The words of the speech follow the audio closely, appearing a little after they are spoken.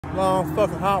Long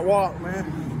fucking hot walk, man.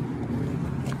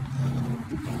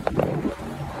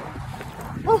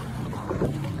 Woo.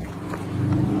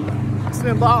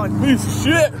 Symbolic piece of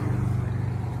shit.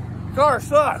 Car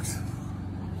sucks.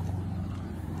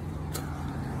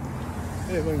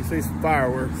 See if we can see some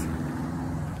fireworks.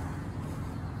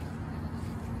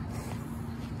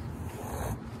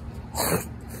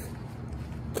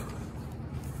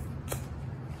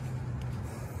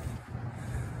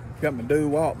 Got my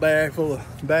do-walk bag full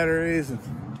of batteries and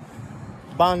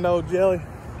Bondo jelly.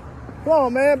 Come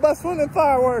on, man, bust one of them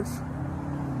fireworks.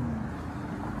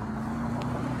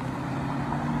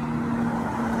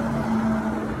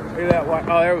 Look at that white.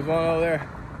 Oh, there was one over there.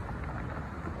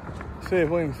 See if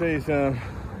we can see some.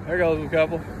 There goes a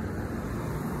couple.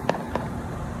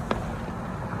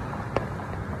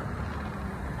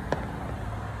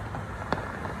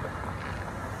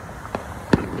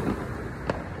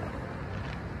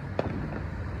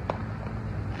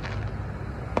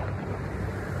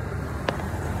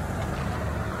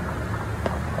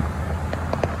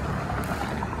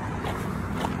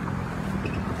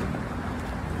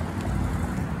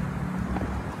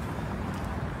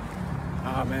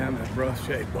 Ah, man, that's rough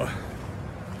shape, boy.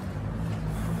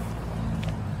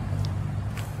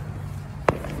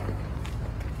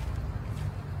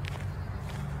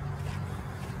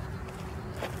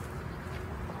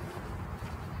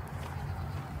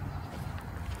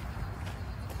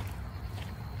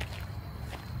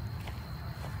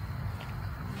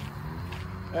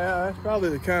 Yeah, that's probably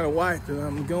the kind of white that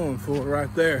I'm going for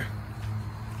right there.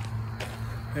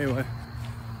 Anyway,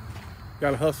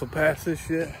 gotta hustle past this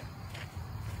shit.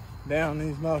 Down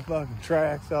these motherfucking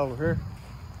tracks over here.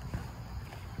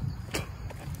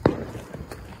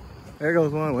 There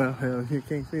goes one. Well, hell, you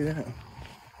can't see that.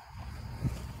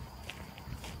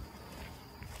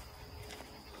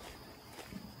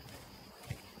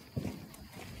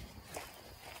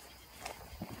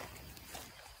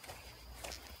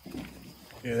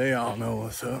 Yeah, they all know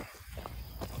what's up.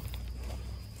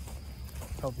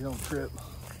 Hope you don't trip.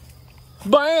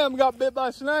 Bam! Got bit by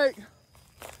a snake.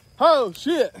 Oh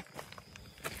shit!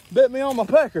 Bit me on my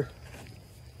pecker.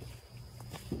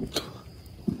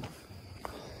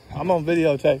 I'm gonna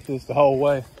videotape this the whole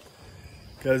way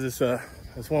because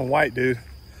it's one white dude.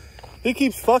 He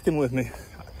keeps fucking with me.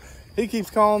 He keeps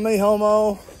calling me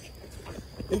homo.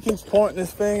 He keeps pointing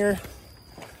his finger,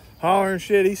 hollering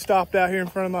shit. He stopped out here in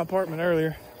front of my apartment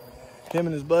earlier. Him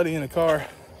and his buddy in a car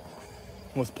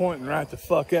was pointing right the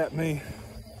fuck at me.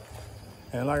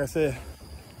 And like I said,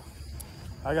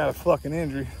 I got a fucking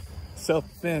injury.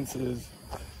 Self-defense is,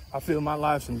 I feel my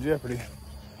life's in jeopardy.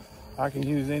 I can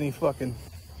use any fucking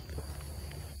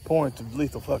point of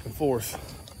lethal fucking force.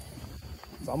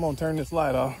 So I'm gonna turn this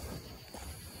light off.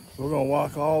 We're gonna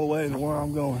walk all the way to where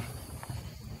I'm going.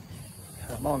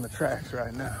 I'm on the tracks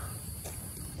right now.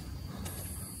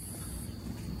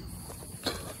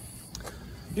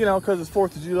 You know, because it's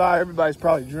 4th of July, everybody's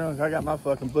probably drunk. I got my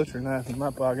fucking butcher knife in my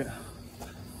pocket.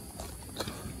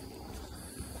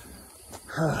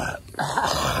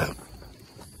 I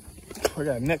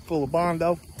got a neck full of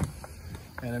Bondo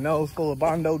and a nose full of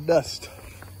Bondo dust.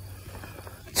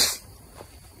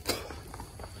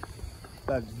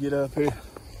 About to get up here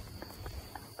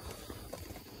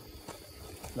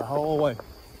the whole way.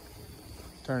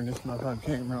 Turn this motherfucking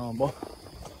camera on, boy.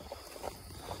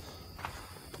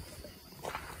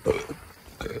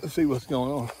 Let's see what's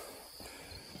going on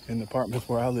in the apartments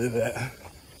where I live at.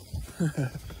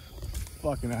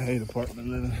 Fucking, I hate apartment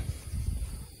living.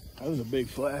 That was a big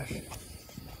flash.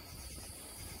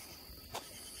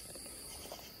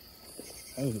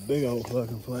 That was a big old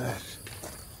fucking flash.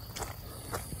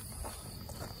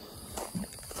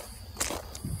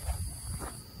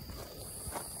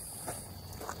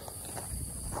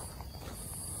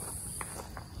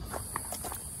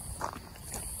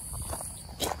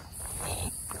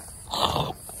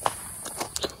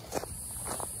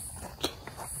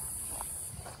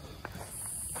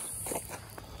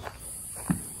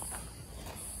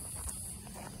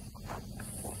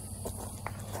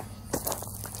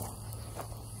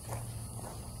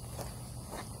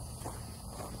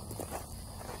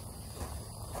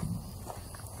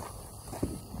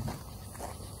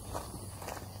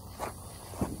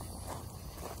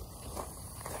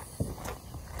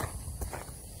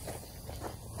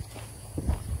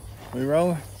 We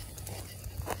rolling?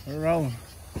 We're rolling.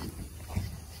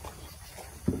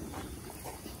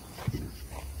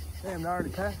 Damn, I already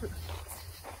passed it.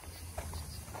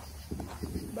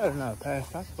 Better not have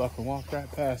passed. I fucking walked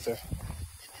right past it.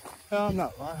 No, I'm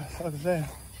not lying. Like I said,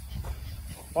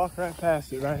 walked right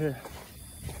past it right here.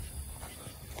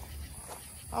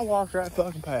 I walked right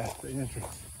fucking past the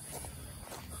entrance.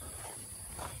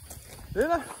 Did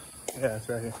I? Yeah, it's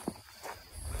right here.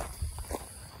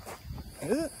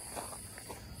 Is it?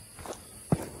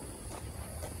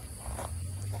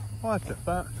 What the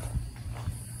fuck?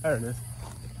 There it is.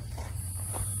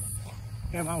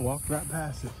 Damn, I walked right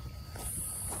past it.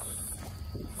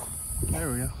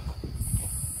 There we go.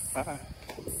 All right.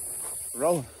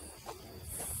 Rolling.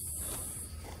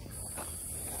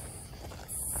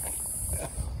 Yeah.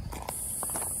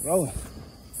 Rolling.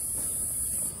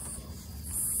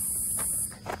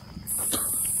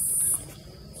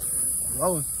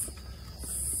 Rolling.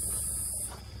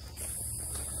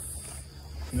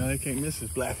 You know, they can't miss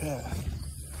this black hat.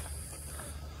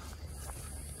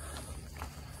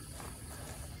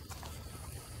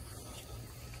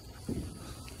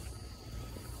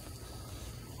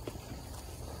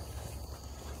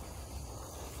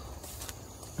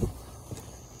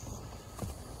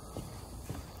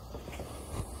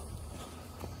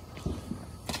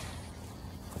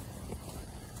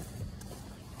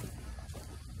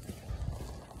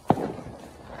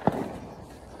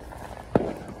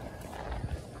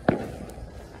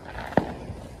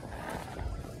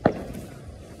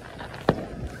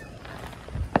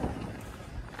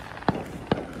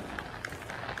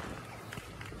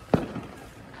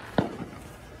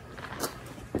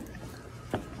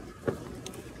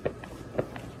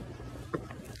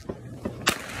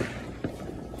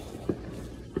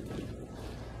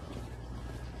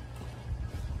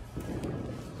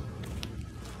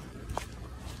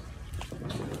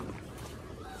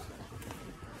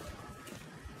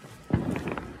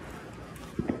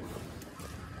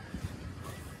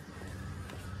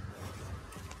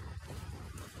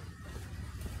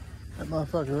 That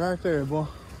motherfucker right there, boy.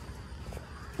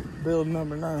 Building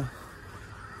number 9.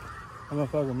 That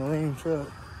motherfucker marine truck.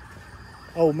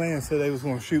 Old man said they was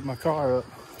gonna shoot my car up.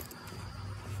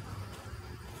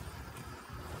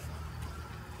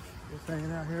 Just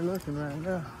hanging out here looking right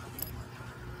now.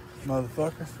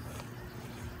 Motherfuckers.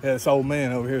 Yeah, this old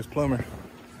man over here is plumber.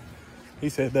 He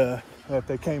said that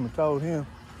they came and told him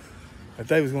that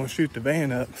they was gonna shoot the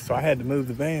van up. So I had to move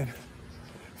the van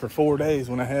for 4 days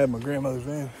when I had my grandmother's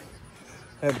van.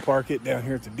 I had to park it down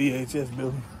here at the DHS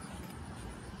building.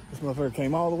 This motherfucker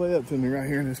came all the way up to me right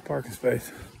here in this parking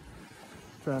space.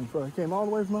 He came all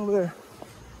the way from over there.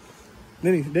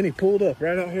 Then he pulled up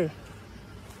right out here.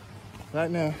 Right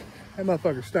now, that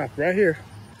motherfucker stopped right here.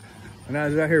 And I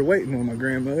was out here waiting on my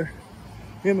grandmother.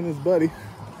 Him and his buddy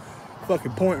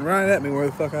fucking pointing right at me where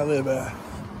the fuck I live at.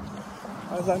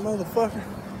 I was like, motherfucker,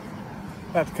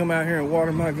 about to come out here and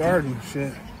water my garden and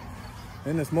shit.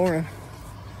 Then this morning,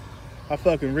 I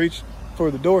fucking reached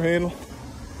for the door handle,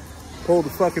 pulled the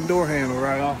fucking door handle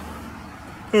right off.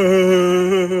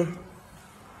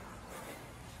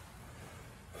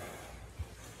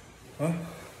 Huh?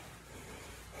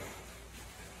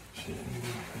 Shit,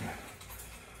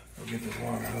 I'll get this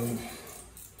water hose.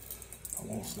 I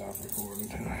won't stop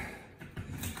recording until I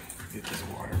get this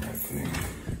water right quick.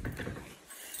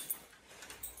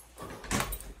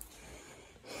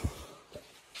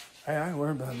 Hey, I ain't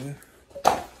worried about this.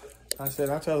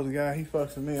 I told the guy he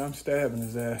fucks with me, I'm stabbing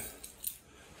his ass.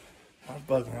 I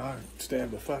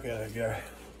stabbed the fuck out of that guy.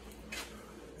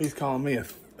 He's calling me a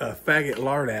faggot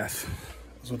lard ass.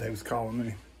 That's what they was calling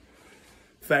me.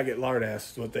 Faggot lard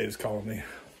ass is what they was calling me.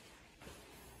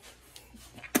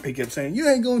 He kept saying, you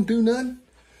ain't gonna do nothing.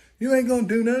 You ain't gonna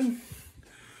do nothing.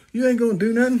 You ain't gonna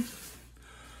do nothing.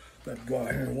 About to go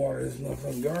out here and water this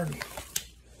motherfucking garden.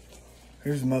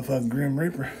 Here's a motherfucking Grim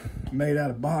Reaper made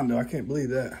out of Bondo. I can't believe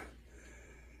that.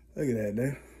 Look at that,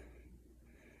 dude.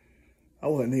 I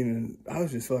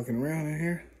was just fucking around in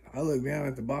here. I looked down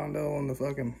at the Bondo on the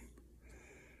fucking,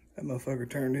 that motherfucker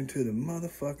turned into the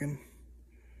motherfucking,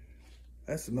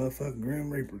 that's the motherfucking Grim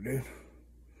Reaper, dude.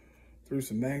 Threw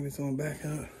some magnets on the back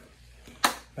of it.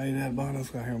 Made that Bondo. Let's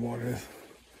go out here and water this.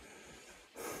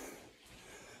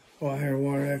 Go out here and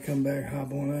water that, come back,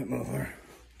 hop on that motherfucker.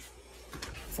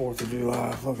 4th of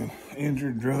July, fucking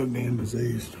injured, drugged, and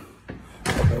diseased.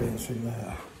 Hope I didn't see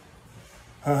that.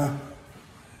 Huh?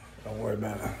 Don't worry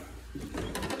about it.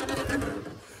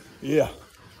 Yeah.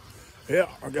 Yeah,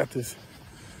 I got this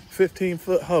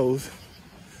 15-foot hose.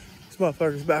 This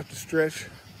motherfucker's about to stretch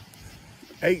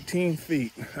 18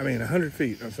 feet. I mean, 100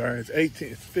 feet. I'm sorry. It's 18,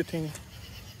 it's 15,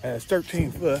 and it's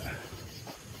 13 foot.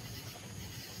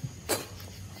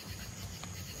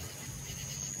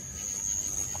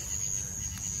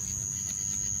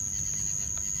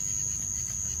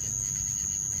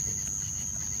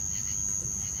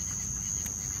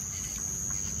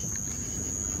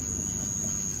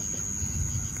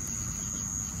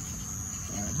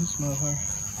 This motherfucker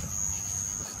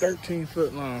is 13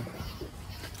 foot long.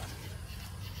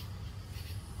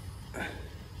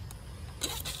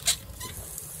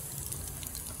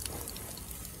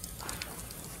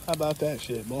 How about that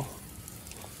shit, boy?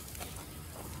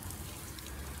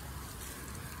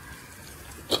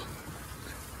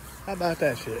 How about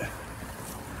that shit? Look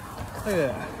at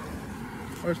that.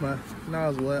 Where's my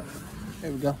nozzle at?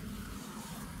 There we go.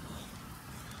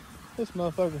 This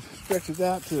motherfucker stretches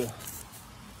out to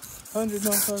 100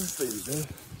 motherfucking feet, dude.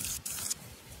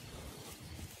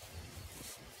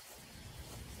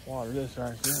 Water this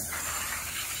right there.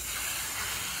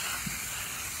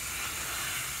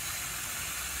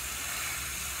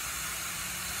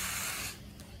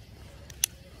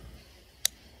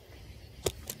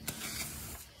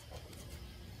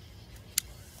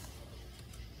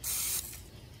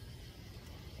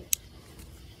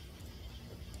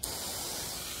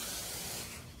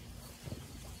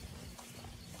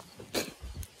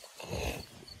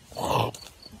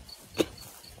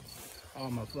 All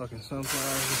my fucking sunflowers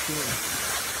and shit.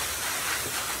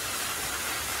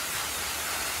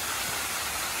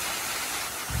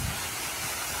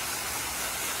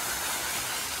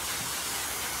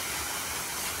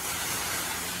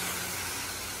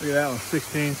 Look at that one,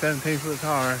 16, 17 foot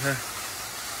tall right there.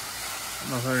 That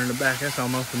motherfucker in the back, that's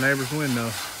almost the neighbor's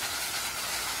window.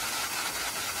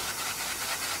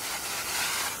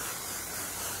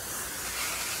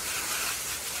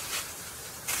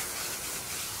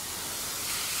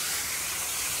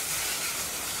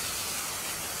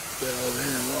 Get over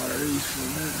here and water these for a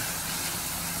minute.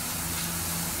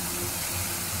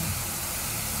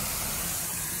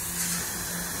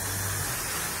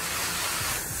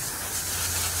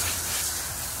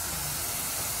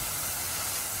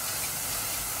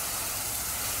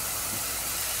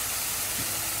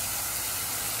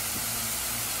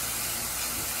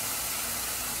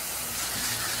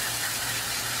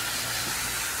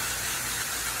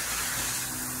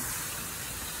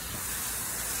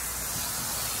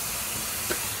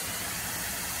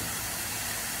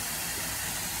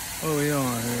 What are we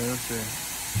on here? Let's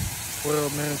see.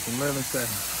 12 minutes and 11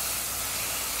 seconds.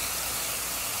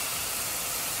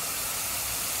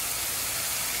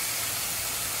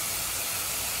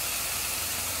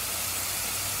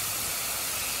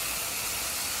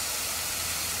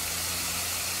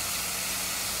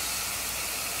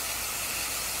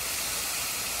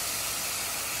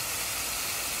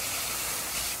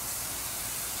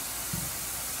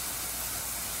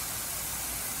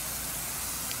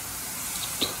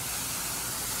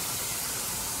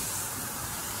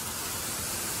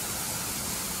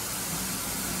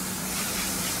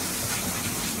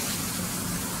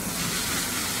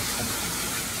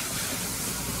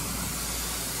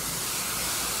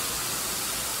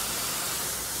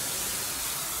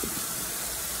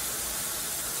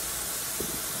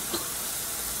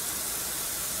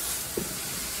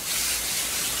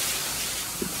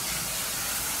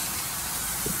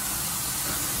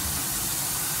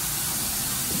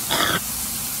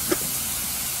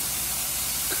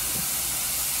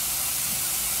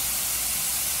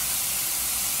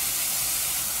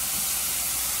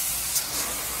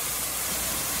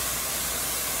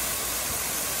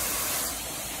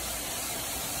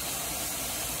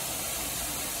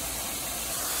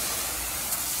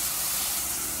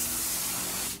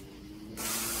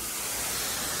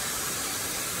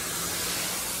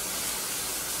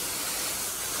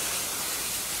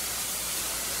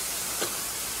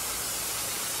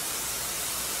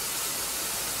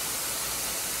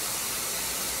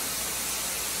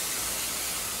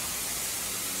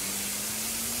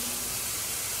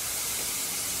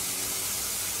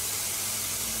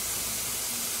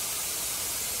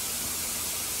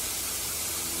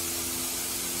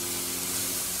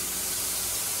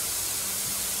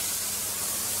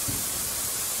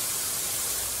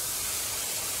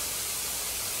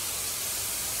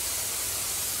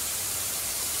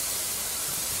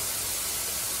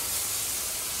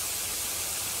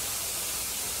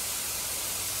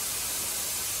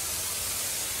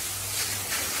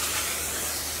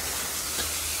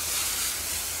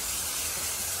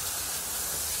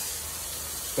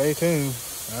 Stay tuned.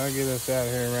 I'll get us out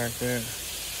of here right there.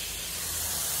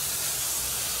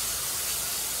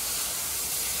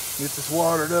 Get this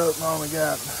watered up. I only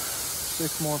got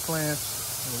 6 more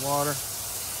plants in water.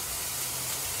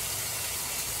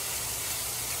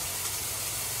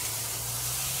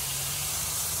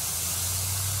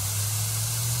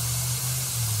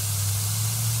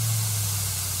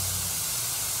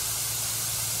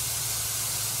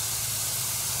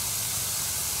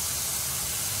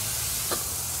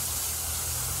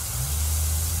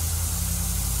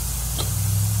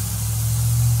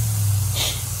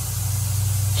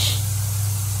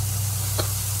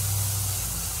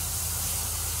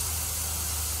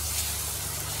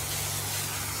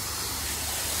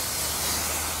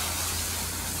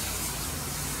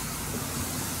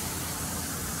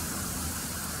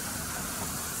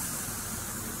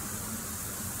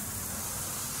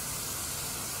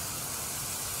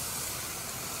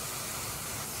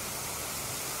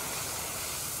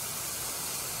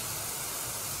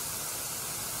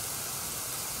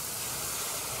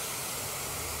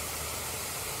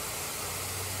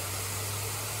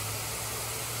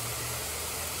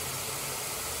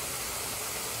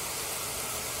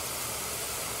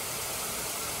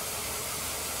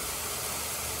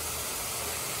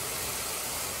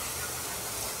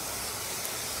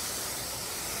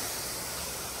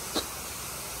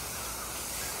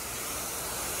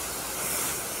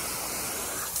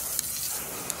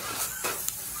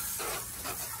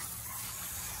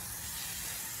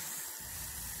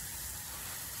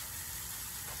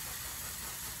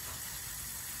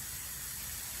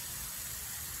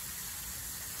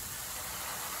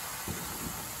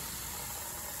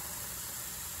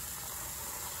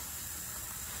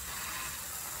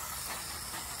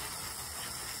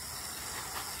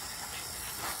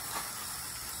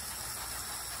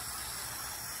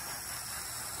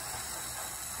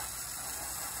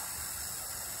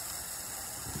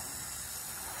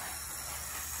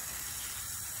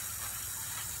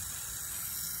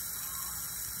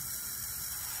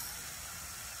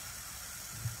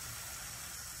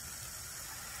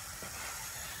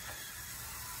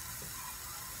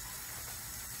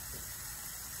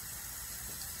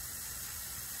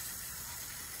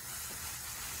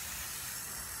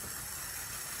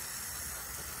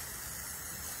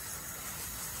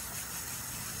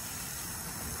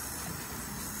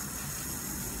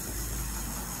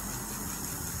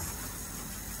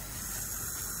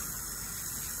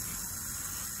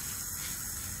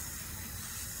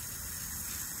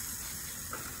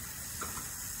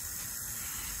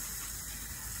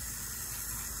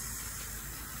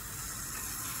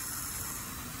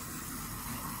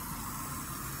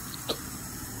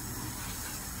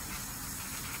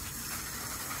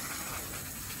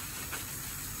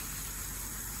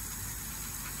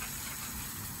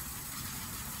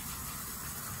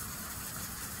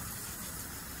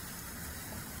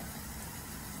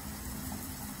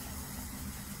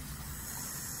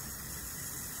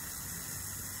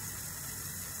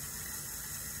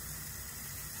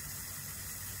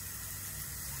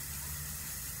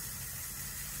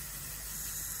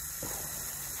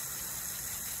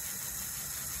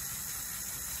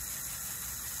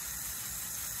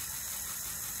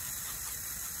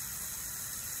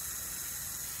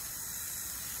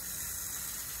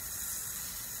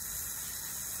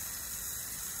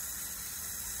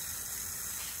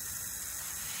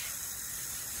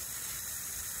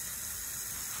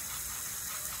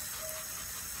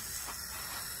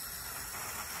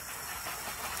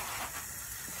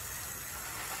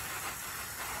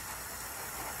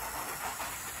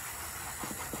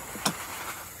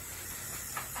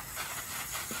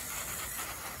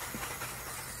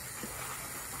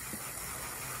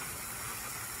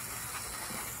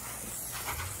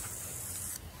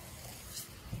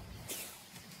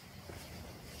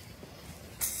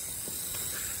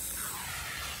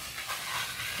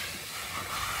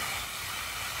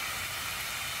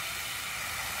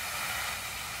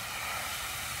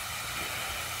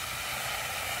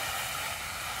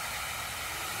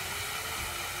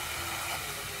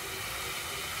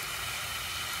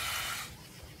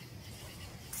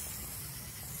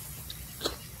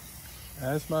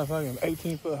 That's my fucking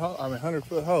 18-foot hose. I mean,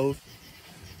 100-foot hose.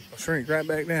 Will shrink right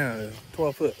back down to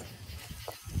 12 foot.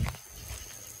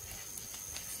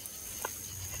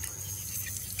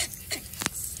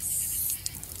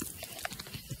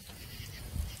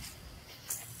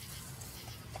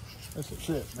 That's a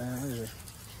trip, man. Look at it.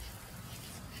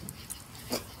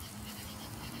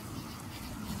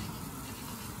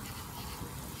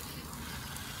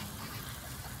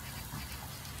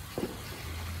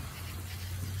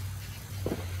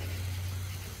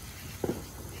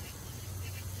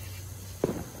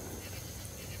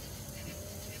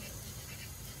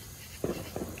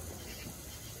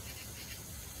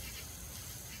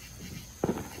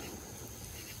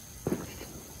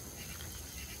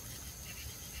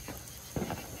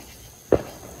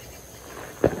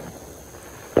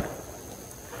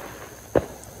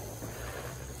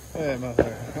 That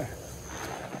motherfucker.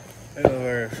 That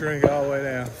motherfucker shrink all the way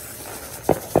down.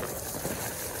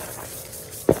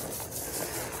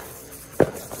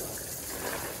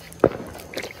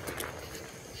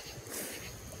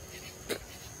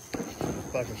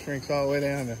 Fucking shrinks all the way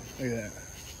down to, look at that.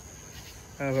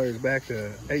 That motherfucker's back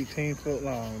to 18 foot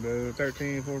long, dude.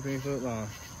 13, 14 foot long.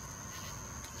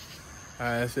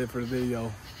 Alright, that's it for the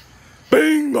video.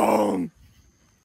 Bing bong!